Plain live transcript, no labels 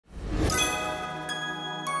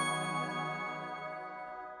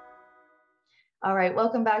All right,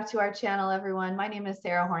 welcome back to our channel, everyone. My name is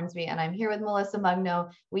Sarah Hornsby, and I'm here with Melissa Mugno.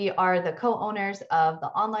 We are the co-owners of the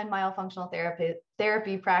online myofunctional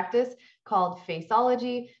therapy practice called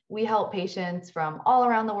Faceology. We help patients from all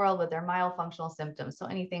around the world with their myofunctional symptoms. So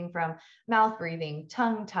anything from mouth breathing,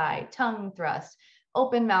 tongue tie, tongue thrust,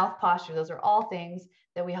 open mouth posture. Those are all things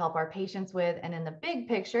that we help our patients with. And in the big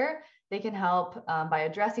picture, they can help by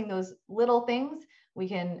addressing those little things. We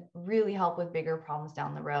can really help with bigger problems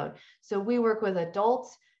down the road. So we work with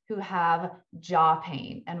adults who have jaw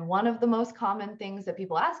pain. And one of the most common things that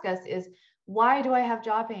people ask us is, why do I have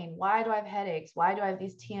jaw pain? Why do I have headaches? Why do I have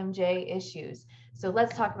these TMJ issues? So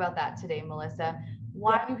let's talk about that today, Melissa.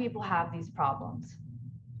 Why do people have these problems?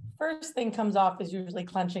 First thing comes off is usually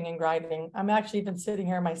clenching and grinding. I'm actually even sitting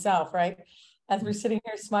here myself, right? As we're sitting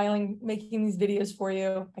here smiling, making these videos for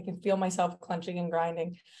you, I can feel myself clenching and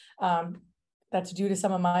grinding. That's due to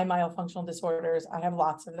some of my myofunctional disorders. I have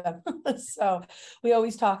lots of them. So we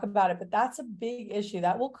always talk about it, but that's a big issue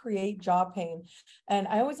that will create jaw pain. And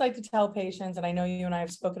I always like to tell patients, and I know you and I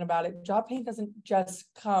have spoken about it, jaw pain doesn't just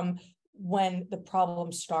come when the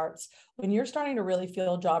problem starts. When you're starting to really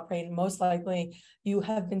feel jaw pain, most likely you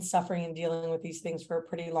have been suffering and dealing with these things for a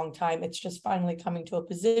pretty long time. It's just finally coming to a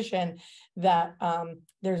position that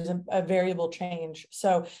there's a variable change.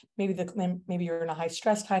 So maybe you're in a high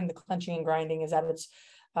stress time, the clenching and grinding is at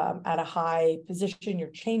a high position. You're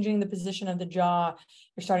changing the position of the jaw.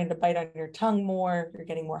 You're starting to bite on your tongue more. You're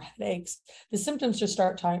getting more headaches. The symptoms just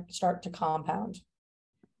start to compound.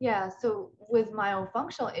 Yeah, so with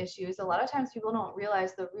myofunctional issues, a lot of times people don't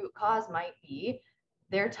realize the root cause might be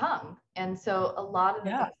their tongue. And so a lot of the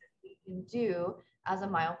things that we can do as a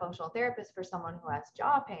myofunctional therapist for someone who has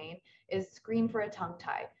jaw pain is screen for a tongue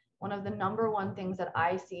tie. One of the number one things that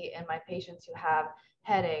I see in my patients who have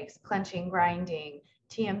headaches, clenching, grinding,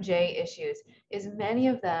 TMJ issues is many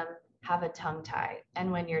of them have a tongue tie.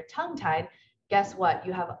 And when you're tongue tied, guess what?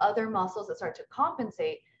 You have other muscles that start to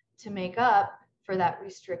compensate to make up for that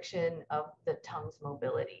restriction of the tongue's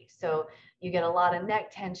mobility. So you get a lot of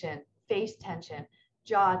neck tension, face tension,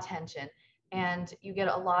 jaw tension, and you get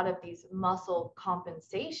a lot of these muscle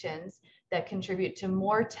compensations that contribute to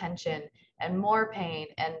more tension and more pain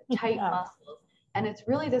and tight muscles. And it's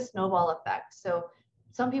really the snowball effect. So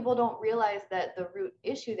some people don't realize that the root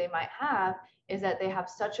issue they might have is that they have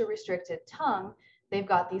such a restricted tongue. They've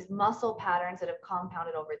got these muscle patterns that have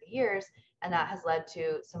compounded over the years, and that has led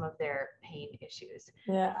to some of their pain issues.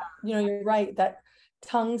 Yeah, you're right. That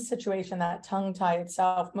tongue situation, that tongue tie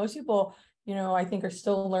itself, most people, I think are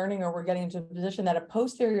still learning, or we're getting into a position that a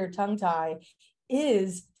posterior tongue tie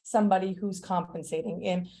is somebody who's compensating.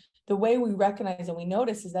 And the way we recognize and we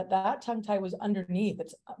notice is that tongue tie was underneath.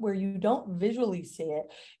 It's where you don't visually see it.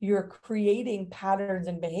 You're creating patterns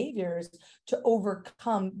and behaviors to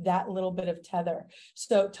overcome that little bit of tether.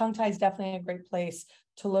 So tongue tie is definitely a great place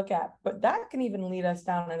to look at, but that can even lead us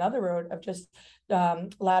down another road of just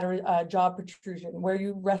lateral jaw protrusion, where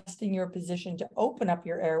you rest in your position to open up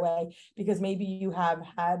your airway because maybe you have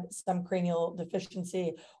had some cranial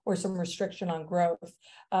deficiency or some restriction on growth.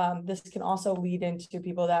 This can also lead into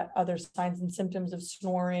people that other signs and symptoms of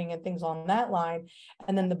snoring and things on that line,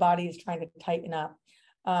 and then the body is trying to tighten up.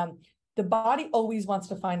 The body always wants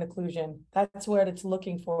to find occlusion. That's what it's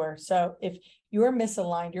looking for. So if you're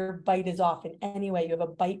misaligned, your bite is off in any way, you have a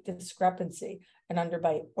bite discrepancy, an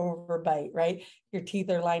underbite, overbite, right? Your teeth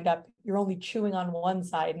are lined up. You're only chewing on one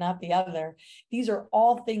side, not the other. These are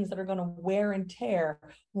all things that are going to wear and tear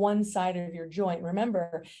one side of your joint.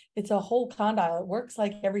 Remember, it's a whole condyle. It works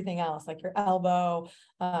like everything else, like your elbow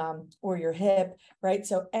or your hip, right?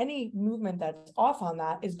 So any movement that's off on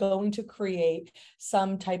that is going to create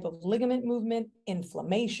some type of ligament movement,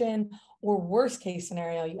 inflammation, or worst case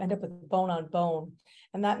scenario, you end up with bone on bone.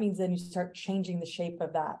 And that means then you start changing the shape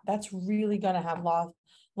of that. That's really going to have long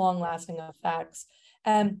lasting effects.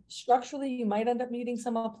 And structurally, you might end up needing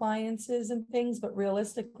some appliances and things, but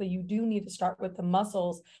realistically, you do need to start with the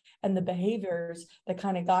muscles and the behaviors that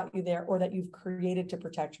kind of got you there or that you've created to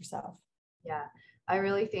protect yourself. Yeah, I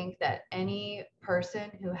really think that any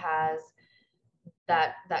person who has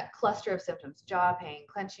that cluster of symptoms, jaw pain,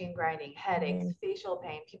 clenching, grinding, headaches, facial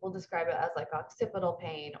pain, people describe it as like occipital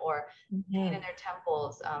pain or pain in their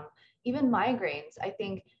temples, even migraines. I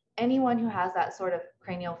think anyone who has that sort of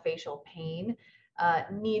craniofacial pain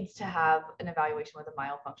needs to have an evaluation with a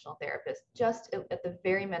myofunctional therapist, just at the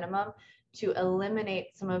very minimum, to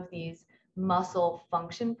eliminate some of these muscle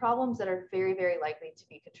function problems that are very, very likely to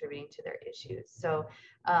be contributing to their issues. So,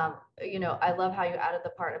 I love how you added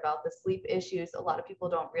the part about the sleep issues. A lot of people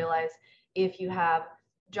don't realize if you have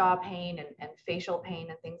jaw pain and facial pain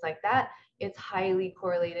and things like that, it's highly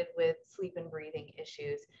correlated with sleep and breathing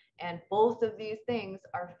issues. And both of these things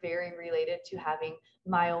are very related to having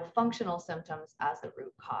myofunctional symptoms as the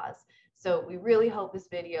root cause. So we really hope this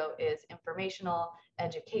video is informational,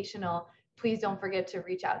 educational. Please don't forget to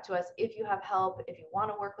reach out to us if you have help, if you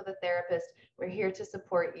want to work with a therapist. We're here to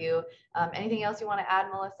support you. Anything else you want to add,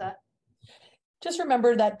 Melissa? Just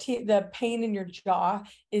remember that the pain in your jaw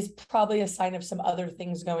is probably a sign of some other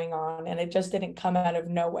things going on, and it just didn't come out of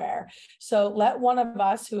nowhere. So let one of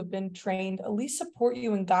us who have been trained at least support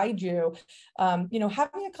you and guide you. Having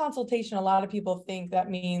a consultation, a lot of people think that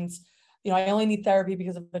means, I only need therapy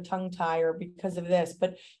because of a tongue tie or because of this.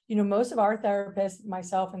 But, most of our therapists,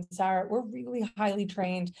 myself and Sarah, we're really highly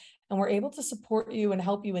trained, and we're able to support you and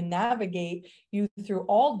help you and navigate you through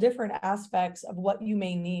all different aspects of what you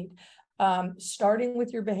may need. Starting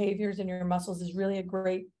with your behaviors and your muscles is really a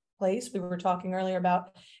great place. We were talking earlier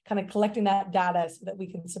about kind of collecting that data so that we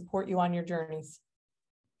can support you on your journeys.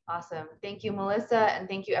 Awesome. Thank you, Melissa. And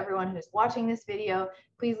thank you everyone who's watching this video.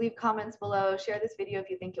 Please leave comments below, share this video if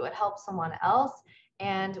you think it would help someone else.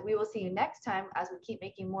 And we will see you next time as we keep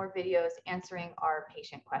making more videos answering our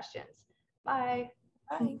patient questions. Bye.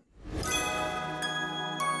 Bye.